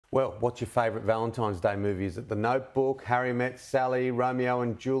Well, what's your favourite Valentine's Day movie? Is it The Notebook, Harry Met Sally, Romeo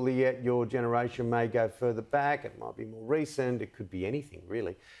and Juliet? Your generation may go further back. It might be more recent. It could be anything,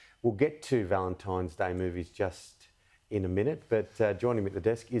 really. We'll get to Valentine's Day movies just in a minute, but joining me at the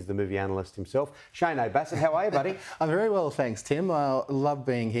desk is the movie analyst himself, Shane Bassett. How are you, buddy? I'm very well, thanks, Tim. I love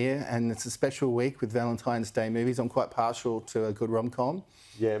being here, and it's a special week with Valentine's Day movies. I'm quite partial to a good rom-com.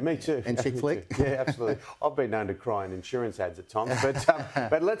 Yeah, me too. And chick flick. Yeah, absolutely. I've been known to cry in insurance ads at times,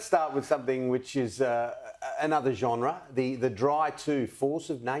 but let's start with something which is another genre, the Dry 2, Force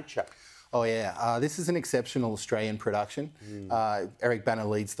of Nature. Oh, yeah. This is an exceptional Australian production. Eric Bana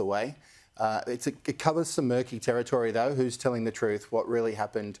leads the way. It covers some murky territory, though. Who's telling the truth? What really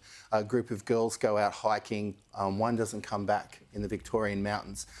happened? A group of girls go out hiking. One doesn't come back in the Victorian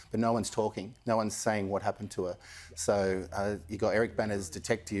mountains, but no one's talking. No one's saying what happened to her. So you got Eric Bana's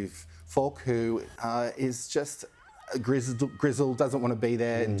detective Falk, who is just grizzled, doesn't want to be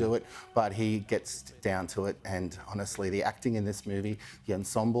there and do it, but he gets down to it. And honestly, the acting in this movie, the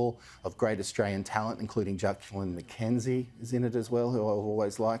ensemble of great Australian talent, including Jacqueline McKenzie, is in it as well, who I've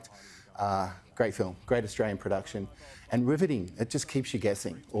always liked. Great film, great Australian production, and riveting. It just keeps you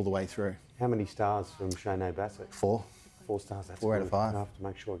guessing all the way through. How many stars from Shane Bassett? 4. 4 stars. That's 4 out of 5. I have to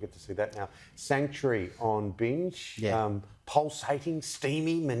make sure I get to see that now. Sanctuary on binge. Yeah. Pulsating,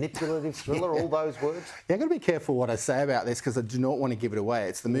 steamy, manipulative thriller. All those words. Yeah, I've got to be careful what I say about this because I do not want to give it away.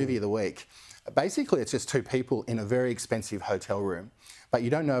 It's the movie of the week. Basically, it's just 2 people in a very expensive hotel room, but you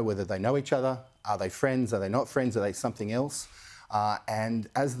don't know whether they know each other. Are they friends? Are they not friends? Are they something else? And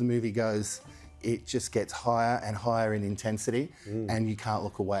as the movie goes, it just gets higher and higher in intensity, and you can't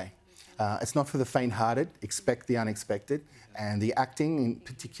look away. It's not for the faint-hearted. Expect the unexpected. And the acting, in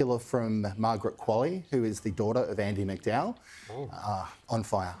particular from Margaret Qualley, who is the daughter of Andy McDowell, on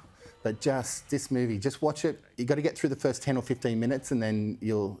fire. But just this movie, just watch it. You've got to get through the first 10 or 15 minutes, and then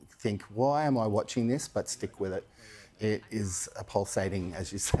you'll think, why am I watching this? But stick with it. It is a pulsating,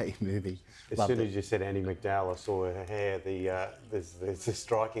 as you say, movie. As soon as you said Andy McDowell, I saw her hair. There's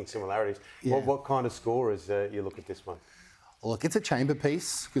striking similarities. Yeah. What kind of score is you look at this one? Look, it's a chamber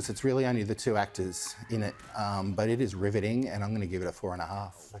piece because it's really only the 2 actors in it, but it is riveting, and I'm going to give it a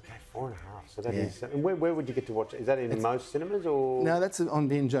 4.5. Okay, 4.5. So that is. And where would you get to watch it? Is that in most cinemas or? No, that's on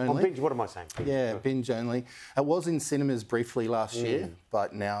binge only. On binge. What am I saying? Binge. Yeah, binge only. It was in cinemas briefly last year,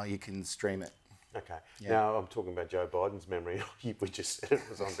 but now you can stream it. Okay. Yeah. Now I'm talking about Joe Biden's memory. We just said it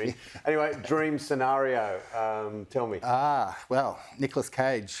was on binge. Anyway, dream scenario. Tell me. Well, Nicolas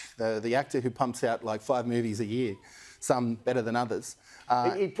Cage, the actor who pumps out like 5 movies a year, some better than others.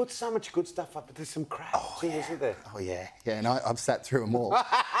 He puts so much good stuff up, but there's some crap too, isn't there? Oh yeah, yeah, and I've sat through them all.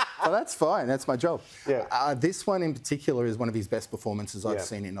 So that's fine. That's my job. Yeah. This one in particular is one of his best performances I've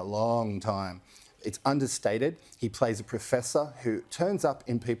seen in a long time. It's understated. He plays a professor who turns up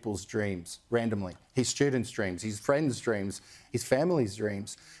in people's dreams randomly. His students' dreams, his friends' dreams, his family's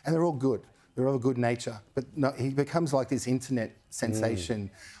dreams, and they're all good. They're all good nature. But no, he becomes like this internet sensation.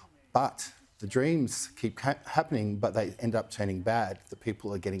 But the dreams keep happening, but they end up turning bad. The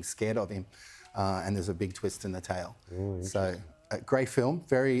people are getting scared of him, and there's a big twist in the tale. So. A great film,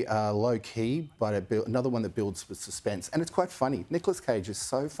 very low-key, but another one that builds with suspense. And it's quite funny. Nicolas Cage is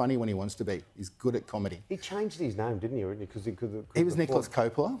so funny when he wants to be. He's good at comedy. He changed his name, didn't he? Because he was Nicholas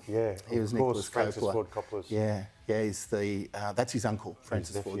Coppola. Yeah, he was Nicholas Francis Ford Coppola's. Yeah, he's that's his uncle,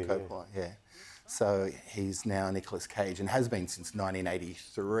 Francis Ford Coppola. Yeah. So he's now Nicolas Cage and has been since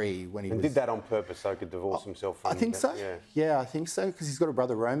 1983 when he was... did that on purpose so he could divorce himself from... I think so. Yeah, I think so, because he's got a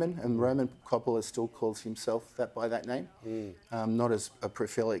brother, Roman, and Roman Coppola still calls himself by that name. Not as a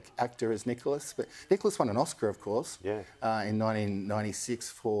prolific actor as Nicholas, but Nicholas won an Oscar, of course, in 1996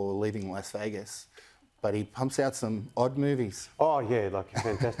 for Leaving Las Vegas. But he pumps out some odd movies. Oh, yeah, like a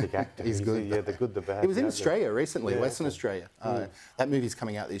fantastic actor. He's good. Yeah, the good, the bad. He was in Australia recently, Western Australia. That movie's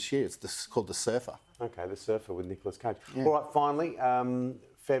coming out this year. It's called The Surfer. Okay, The Surfer with Nicolas Cage. Yeah. All right, finally,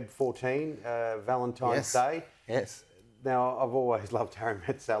 Feb 14, Valentine's Day. Yes. Now, I've always loved Harry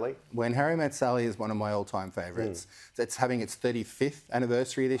Met Sally. When Harry Met Sally is one of my all-time favourites. It's having its 35th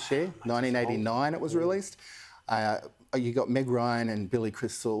anniversary this year. 1989 it was released. You got Meg Ryan and Billy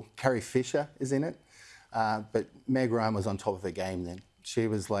Crystal. Carrie Fisher is in it. But Meg Ryan was on top of her game then. She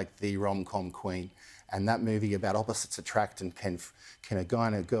was like the rom-com queen. And that movie about opposites attract and can a guy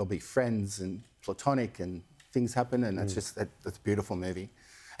and a girl be friends and platonic and things happen, and it's a beautiful movie.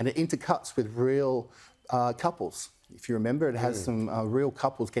 And it intercuts with real couples. If you remember, it has some real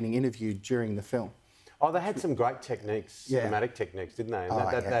couples getting interviewed during the film. Oh, they had some great techniques, cinematic techniques, didn't they?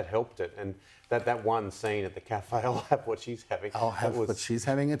 And that helped it. And that one scene at the cafe, I'll have what she's having. I'll have what she's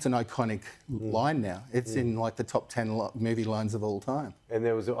having. It's an iconic line now. It's in like the top 10 movie lines of all time. And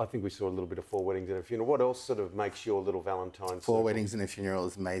there was, I think we saw a little bit of Four Weddings and a Funeral. What else sort of makes your little Valentine's? Four Weddings and a Funeral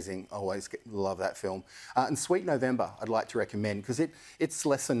is amazing. Always love that film. And Sweet November, I'd like to recommend because it's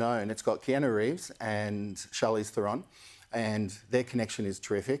lesser known. It's got Keanu Reeves and Charlize Theron, and their connection is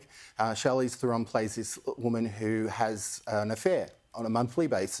terrific. Charlize Theron plays this woman who has an affair on a monthly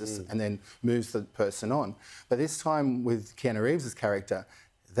basis and then moves the person on. But this time with Keanu Reeves' character,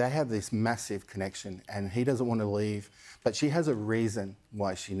 they have this massive connection and he doesn't want to leave, but she has a reason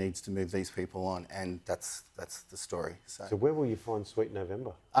why she needs to move these people on, and that's the story. So where will you find Sweet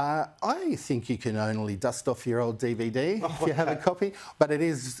November? I think you can only dust off your old DVD if you have a copy, but it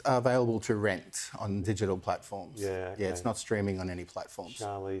is available to rent on digital platforms. Yeah, it's not streaming on any platforms.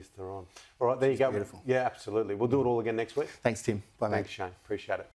 Charlize Theron. All right, there you go. Beautiful. Yeah, absolutely. We'll do it all again next week. Thanks, Tim. Bye, mate. Thanks, Shane. Appreciate it.